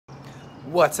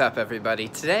What's up, everybody?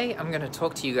 Today I'm going to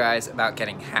talk to you guys about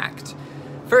getting hacked.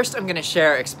 First, I'm going to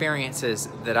share experiences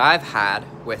that I've had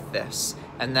with this,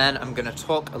 and then I'm going to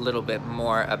talk a little bit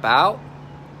more about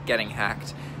getting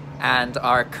hacked and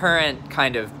our current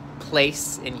kind of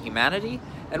place in humanity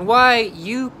and why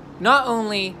you not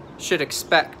only should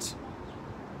expect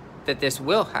that this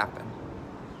will happen,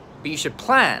 but you should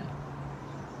plan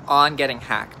on getting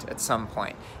hacked at some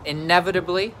point.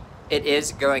 Inevitably, it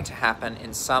is going to happen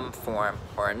in some form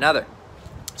or another.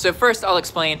 So first, I'll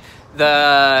explain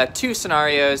the two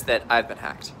scenarios that I've been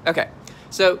hacked. Okay,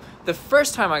 so the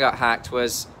first time I got hacked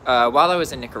was while I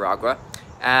was in Nicaragua,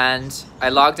 and I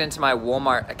logged into my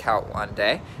Walmart account one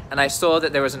day, and I saw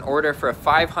that there was an order for a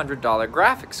 $500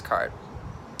 graphics card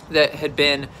that had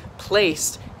been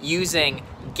placed using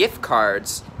gift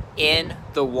cards in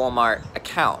the Walmart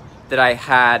account that I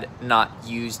had not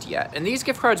used yet. And these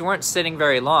gift cards weren't sitting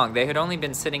very long. They had only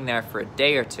been sitting there for a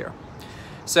day or two.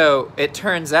 So it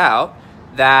turns out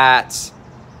that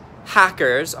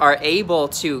hackers are able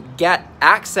to get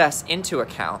access into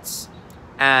accounts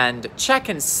and check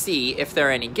and see if there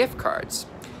are any gift cards.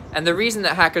 And the reason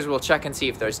that hackers will check and see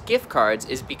if there's gift cards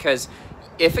is because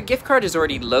if a gift card is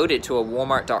already loaded to a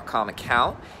Walmart.com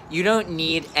account, you don't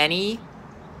need any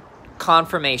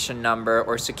confirmation number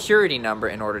or security number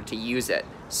in order to use it.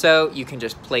 So you can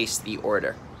just place the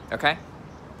order, okay?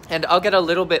 And I'll get a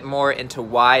little bit more into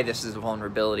why this is a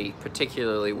vulnerability,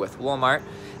 particularly with Walmart,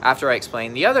 after I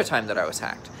explain the other time that I was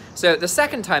hacked. So the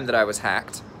second time that I was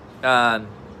hacked, one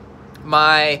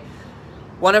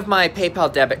of my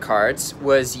PayPal debit cards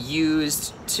was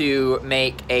used to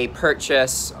make a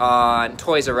purchase on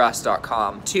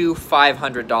ToysRUs.com, two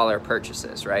 $500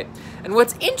 purchases, right? And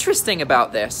what's interesting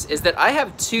about this is that I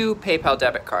have two PayPal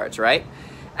debit cards, right?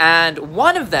 And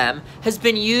one of them has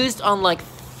been used on like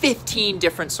 15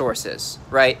 different sources,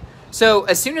 right? So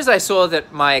as soon as I saw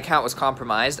that my account was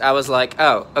compromised, I was like,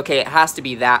 oh, okay, it has to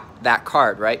be that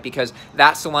card, right? Because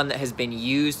that's the one that has been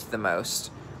used the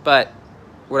most. But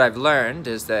what I've learned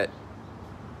is that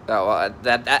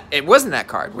it wasn't that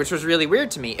card, which was really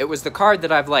weird to me. It was the card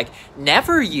that I've like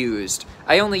never used.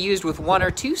 I only used with one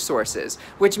or two sources,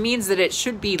 which means that it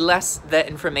should be that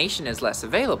information is less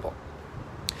available.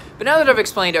 But now that I've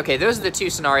explained, okay, those are the two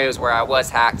scenarios where I was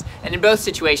hacked, and in both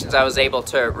situations I was able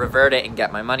to revert it and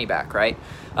get my money back, right?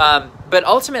 But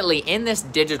ultimately, in this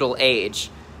digital age,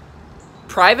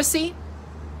 privacy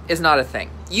is not a thing.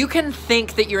 You can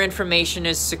think that your information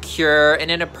is secure,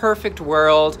 and in a perfect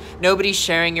world, nobody's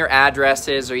sharing your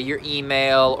addresses or your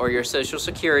email or your social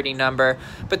security number.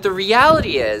 But the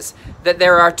reality is that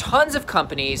there are tons of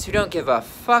companies who don't give a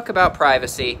fuck about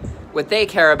privacy. What they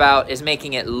care about is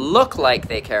making it look like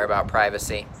they care about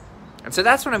privacy. And so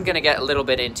that's what I'm going to get a little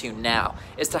bit into now,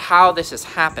 as to how this is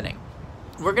happening.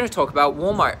 We're going to talk about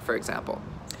Walmart, for example.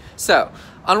 So,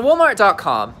 on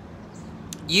Walmart.com,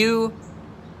 you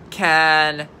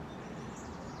can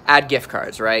add gift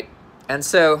cards, right? And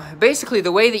so basically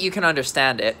the way that you can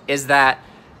understand it is that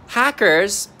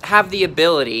hackers have the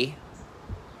ability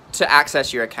to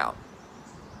access your account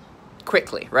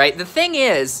quickly, right? The thing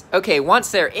is, okay, once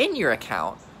they're in your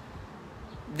account,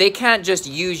 they can't just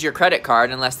use your credit card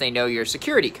unless they know your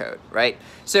security code, right?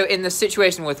 So in the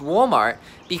situation with Walmart,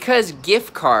 because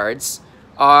gift cards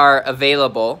are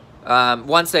available,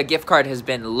 once a gift card has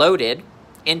been loaded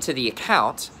into the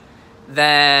account,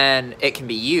 then it can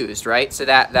be used, right? So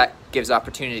that gives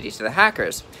opportunity to the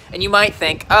hackers. And you might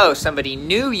think, oh, somebody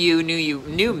knew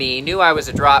me, knew I was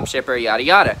a drop shipper, yada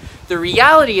yada. The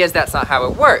reality is that's not how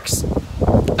it works.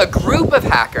 A group of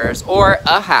hackers or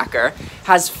a hacker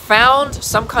has found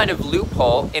some kind of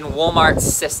loophole in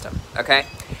Walmart's system, okay?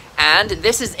 And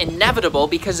this is inevitable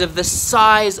because of the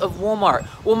size of Walmart.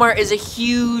 Walmart is a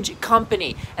huge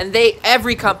company, and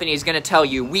every company is going to tell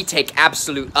you, we take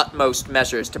absolute utmost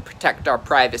measures to protect our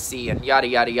privacy and yada,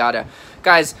 yada, yada.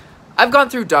 Guys, I've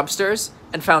gone through dumpsters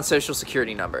and found social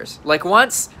security numbers. Like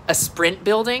once a Sprint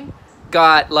building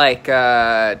got like,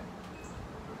 I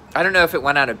don't know if it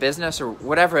went out of business or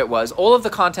whatever it was. All of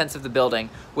the contents of the building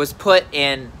was put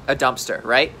in a dumpster,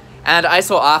 right? And I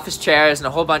saw office chairs and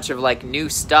a whole bunch of like new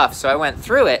stuff. So I went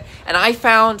through it and I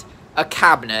found a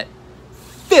cabinet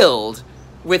filled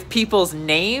with people's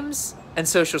names and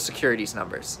social security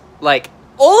numbers. Like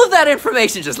all of that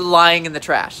information just lying in the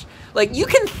trash. Like you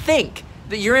can think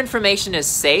that your information is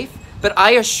safe, but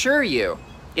I assure you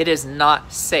it is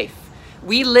not safe.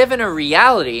 We live in a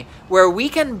reality where we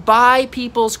can buy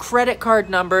people's credit card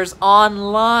numbers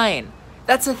online.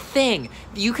 That's a thing.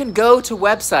 You can go to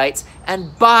websites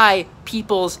and buy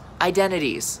people's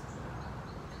identities.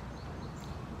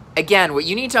 Again, what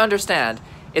you need to understand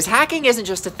is hacking isn't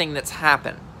just a thing that's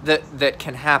happened. that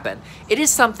can happen. It is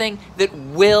something that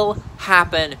will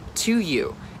happen to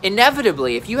you.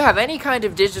 Inevitably, if you have any kind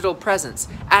of digital presence,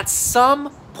 at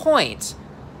some point,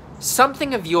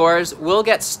 something of yours will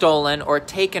get stolen or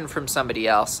taken from somebody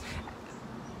else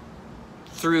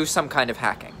through some kind of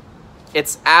hacking.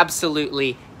 It's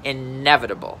absolutely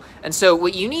inevitable. And so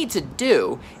what you need to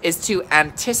do is to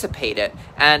anticipate it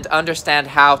and understand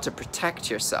how to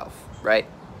protect yourself, right?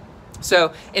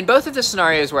 So in both of the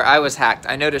scenarios where I was hacked,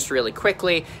 I noticed really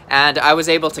quickly, and I was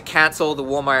able to cancel the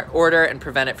Walmart order and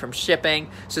prevent it from shipping,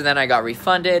 so then I got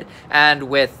refunded. And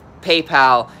with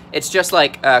PayPal, it's just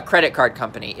like a credit card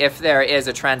company. If there is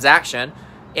a transaction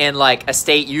in like a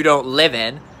state you don't live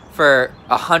in for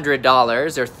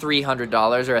 $100 or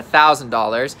 $300 or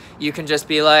 $1,000, you can just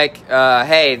be like,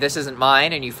 hey, this isn't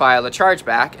mine, and you file a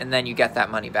chargeback, and then you get that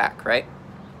money back, right?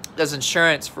 There's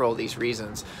insurance for all these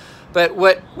reasons. But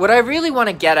what I really want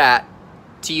to get at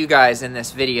to you guys in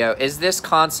this video is this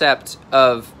concept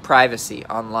of privacy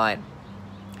online.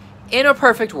 In a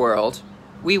perfect world,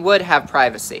 we would have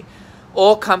privacy.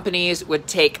 All companies would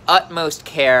take utmost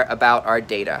care about our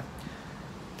data.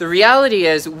 The reality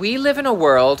is we live in a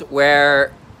world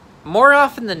where, more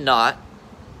often than not,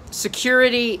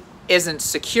 security isn't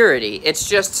security. It's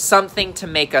just something to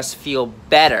make us feel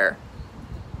better.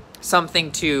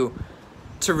 Something to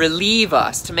relieve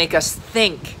us, to make us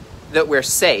think that we're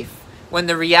safe, when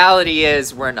the reality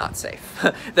is we're not safe.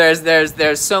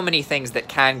 There's so many things that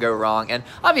can go wrong, and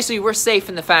obviously we're safe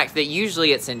in the fact that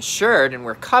usually it's insured and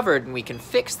we're covered and we can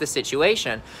fix the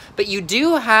situation, but you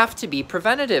do have to be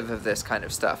preventative of this kind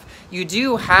of stuff. You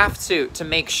do have to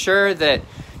make sure that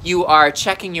you are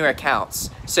checking your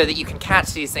accounts so that you can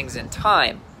catch these things in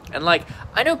time. And like,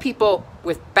 I know people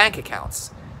with bank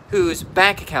accounts whose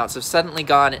bank accounts have suddenly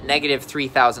gone at negative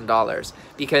 $3,000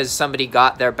 because somebody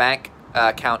got their bank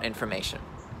account information.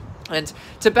 And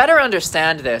to better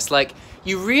understand this, like,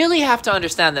 you really have to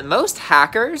understand that most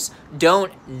hackers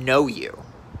don't know you.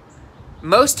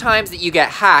 Most times that you get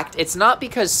hacked, it's not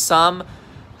because some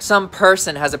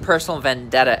person has a personal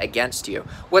vendetta against you.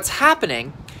 What's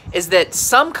happening is that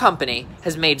some company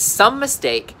has made some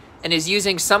mistake and is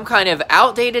using some kind of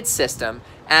outdated system,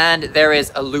 and there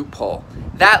is a loophole.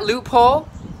 That loophole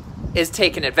is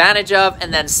taken advantage of,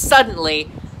 and then suddenly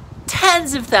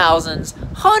tens of thousands,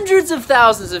 hundreds of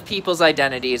thousands of people's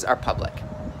identities are public.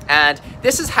 And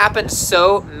this has happened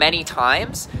so many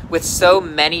times with so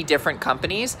many different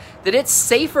companies that it's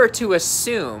safer to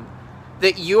assume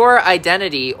that your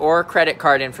identity or credit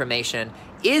card information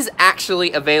is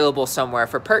actually available somewhere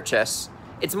for purchase.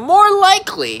 It's more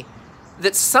likely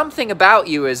that something about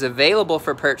you is available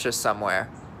for purchase somewhere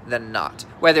than not.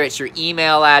 Whether it's your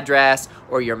email address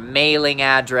or your mailing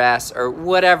address or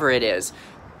whatever it is.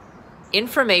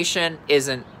 Information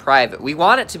isn't private. We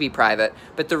want it to be private,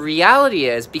 but the reality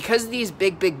is, because these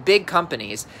big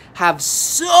companies have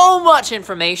so much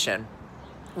information,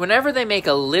 whenever they make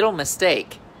a little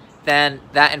mistake, then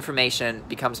that information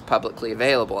becomes publicly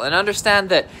available. And understand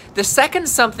that the second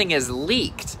something is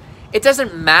leaked, it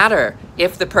doesn't matter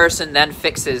if the person then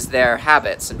fixes their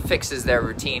habits and fixes their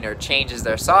routine or changes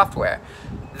their software.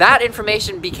 That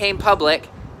information became public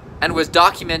and was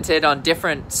documented on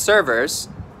different servers.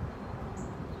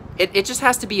 It just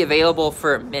has to be available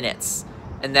for minutes,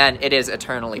 and then it is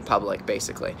eternally public,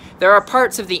 basically. There are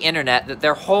parts of the internet that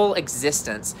their whole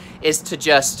existence is to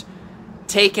just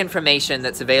take information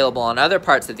that's available on other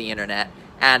parts of the internet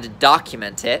and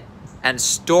document it and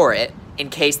store it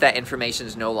in case that information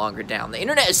is no longer down. The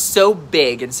internet is so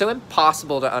big and so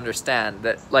impossible to understand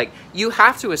that, like, you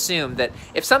have to assume that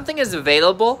if something is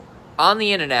available on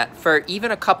the internet for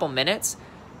even a couple minutes,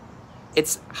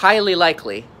 it's highly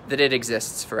likely that it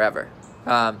exists forever.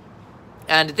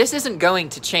 And this isn't going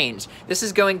to change. This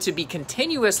is going to be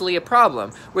continuously a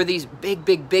problem where these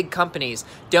big companies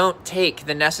don't take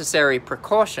the necessary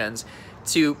precautions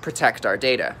to protect our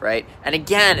data, right? And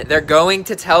again, they're going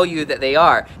to tell you that they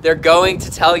are. They're going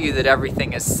to tell you that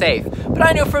everything is safe. But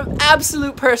I know from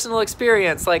absolute personal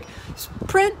experience, like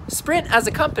Sprint as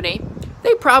a company,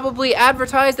 they probably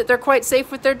advertise that they're quite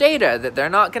safe with their data, that they're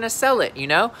not going to sell it, you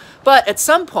know? But at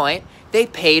some point, they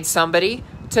paid somebody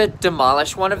to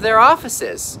demolish one of their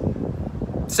offices.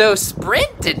 So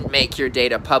Sprint didn't make your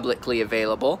data publicly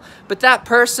available, but that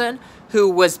person who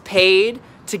was paid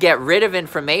to get rid of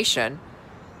information,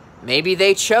 maybe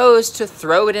they chose to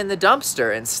throw it in the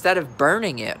dumpster instead of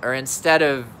burning it, or instead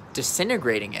of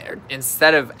disintegrating it, or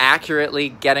instead of accurately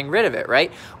getting rid of it,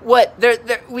 right?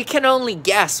 We can only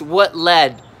guess what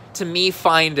led to me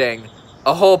finding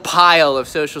a whole pile of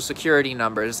social security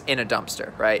numbers in a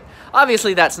dumpster, right?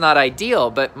 Obviously that's not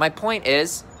ideal, but my point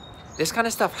is, this kind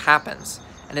of stuff happens.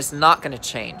 and it's not going to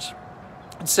change.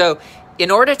 So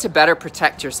in order to better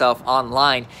protect yourself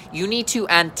online, you need to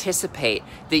anticipate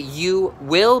that you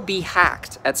will be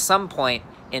hacked at some point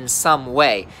in some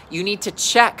way. You need to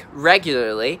check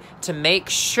regularly to make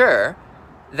sure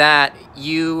that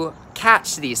you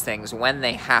catch these things when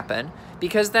they happen,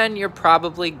 because then you're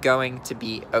probably going to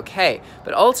be okay.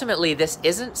 But ultimately, this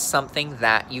isn't something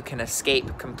that you can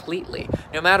escape completely.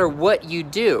 No matter what you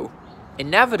do,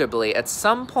 inevitably, at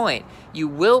some point, you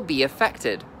will be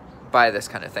affected by this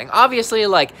kind of thing. Obviously,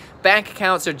 like, bank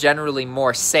accounts are generally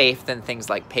more safe than things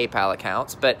like PayPal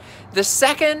accounts, but the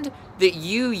second that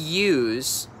you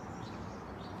use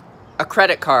a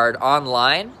credit card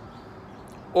online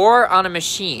or on a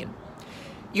machine,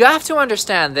 you have to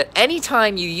understand that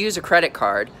anytime you use a credit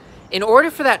card, in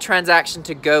order for that transaction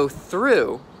to go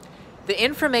through, the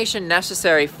information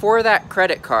necessary for that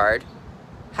credit card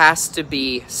has to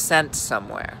be sent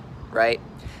somewhere, right?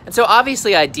 And so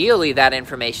obviously, ideally, that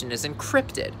information is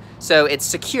encrypted. So it's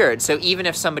secured. So even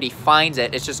if somebody finds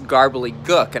it, it's just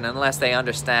garbly-gook. And unless they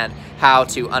understand how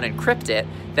to unencrypt it,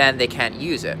 then they can't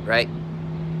use it, right?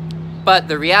 But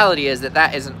the reality is that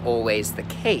that isn't always the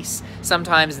case.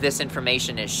 Sometimes this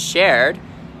information is shared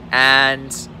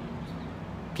and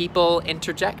people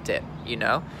interject it, you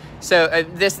know? So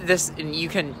and you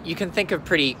can think of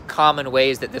pretty common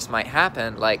ways that this might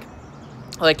happen, like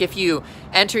if you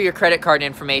enter your credit card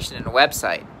information in a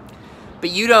website,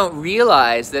 but you don't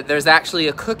realize that there's actually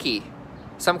a cookie,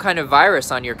 some kind of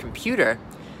virus on your computer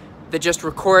that just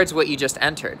records what you just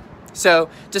entered. So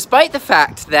despite the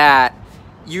fact that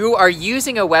you are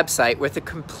using a website with a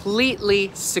completely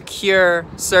secure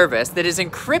service that is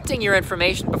encrypting your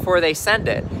information before they send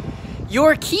it,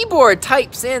 your keyboard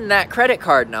types in that credit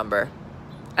card number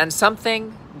and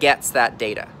something gets that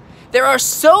data. There are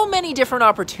so many different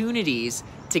opportunities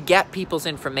to get people's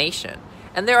information.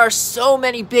 And there are so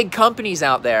many big companies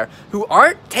out there who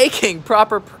aren't taking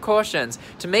proper precautions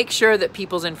to make sure that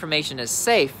people's information is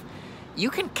safe. You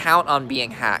can count on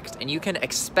being hacked, and you can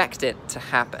expect it to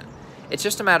happen. It's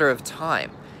just a matter of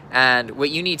time. And what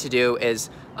you need to do is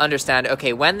understand,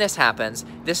 okay, when this happens,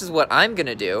 this is what I'm going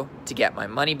to do to get my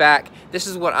money back. This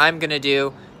is what I'm going to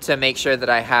do to make sure that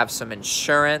I have some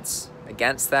insurance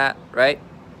against that, right?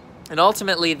 And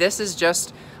ultimately, this is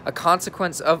just a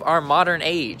consequence of our modern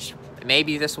age.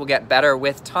 Maybe this will get better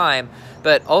with time,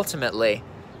 but ultimately,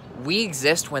 we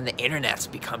exist when the internet's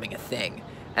becoming a thing.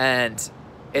 And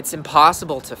it's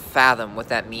impossible to fathom what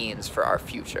that means for our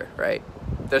future, right?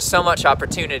 There's so much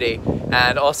opportunity,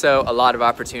 and also a lot of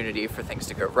opportunity for things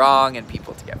to go wrong and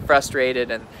people to get frustrated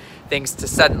and things to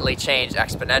suddenly change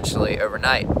exponentially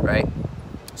overnight, right?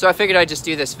 So I figured I'd just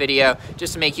do this video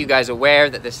just to make you guys aware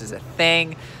that this is a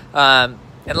thing. And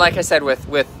like I said,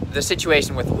 with the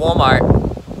situation with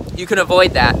Walmart, you can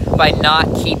avoid that by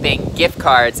not keeping gift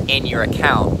cards in your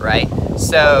account, right?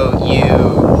 So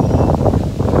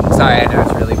sorry, I know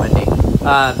it's really windy.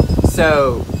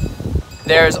 So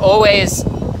there's always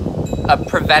a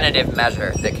preventative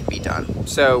measure that can be done.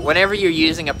 So whenever you're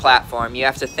using a platform, you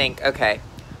have to think, okay,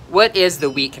 what is the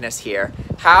weakness here?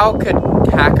 How could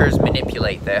hackers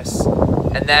manipulate this?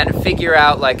 And then figure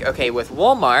out, like, okay, with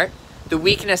Walmart, the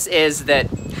weakness is that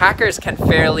hackers can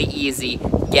fairly easy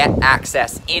get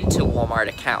access into Walmart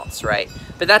accounts, right?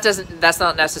 But that's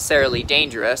not necessarily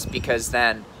dangerous, because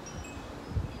then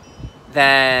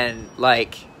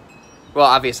like, well,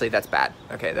 obviously that's bad.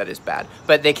 Okay, that is bad.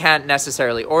 But they can't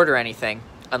necessarily order anything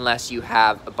unless you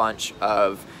have a bunch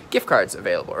of gift cards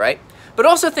available, right? But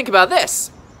also think about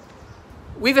this.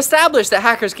 We've established that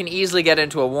hackers can easily get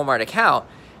into a Walmart account.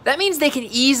 That means they can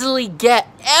easily get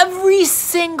every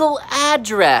single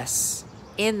address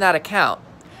in that account.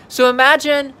 So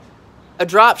imagine a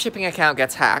dropshipping account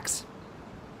gets hacked.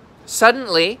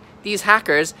 Suddenly, these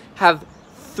hackers have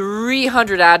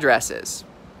 300 addresses,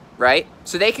 right?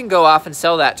 So they can go off and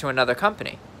sell that to another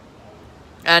company.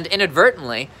 And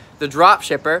inadvertently, the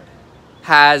dropshipper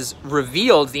has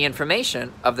revealed the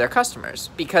information of their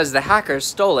customers because the hackers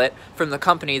stole it from the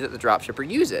company that the dropshipper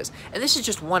uses. And this is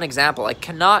just one example. I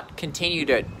cannot continue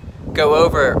to go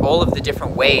over all of the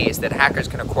different ways that hackers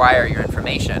can acquire your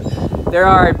information. There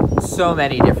are so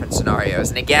many different scenarios.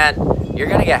 And again, you're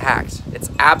going to get hacked. It's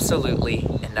absolutely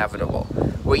inevitable.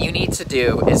 What you need to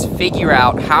do is figure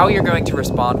out how you're going to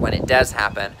respond when it does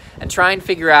happen, and try and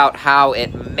figure out how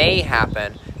it may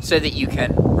happen so that you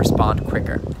can respond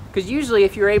quicker. Because usually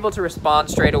if you're able to respond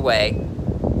straight away,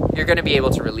 you're going to be able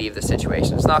to relieve the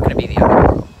situation. It's not going to be the end of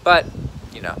the world. But,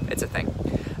 you know, it's a thing.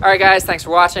 Alright guys, thanks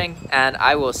for watching, and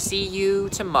I will see you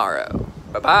tomorrow.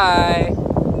 Bye-bye!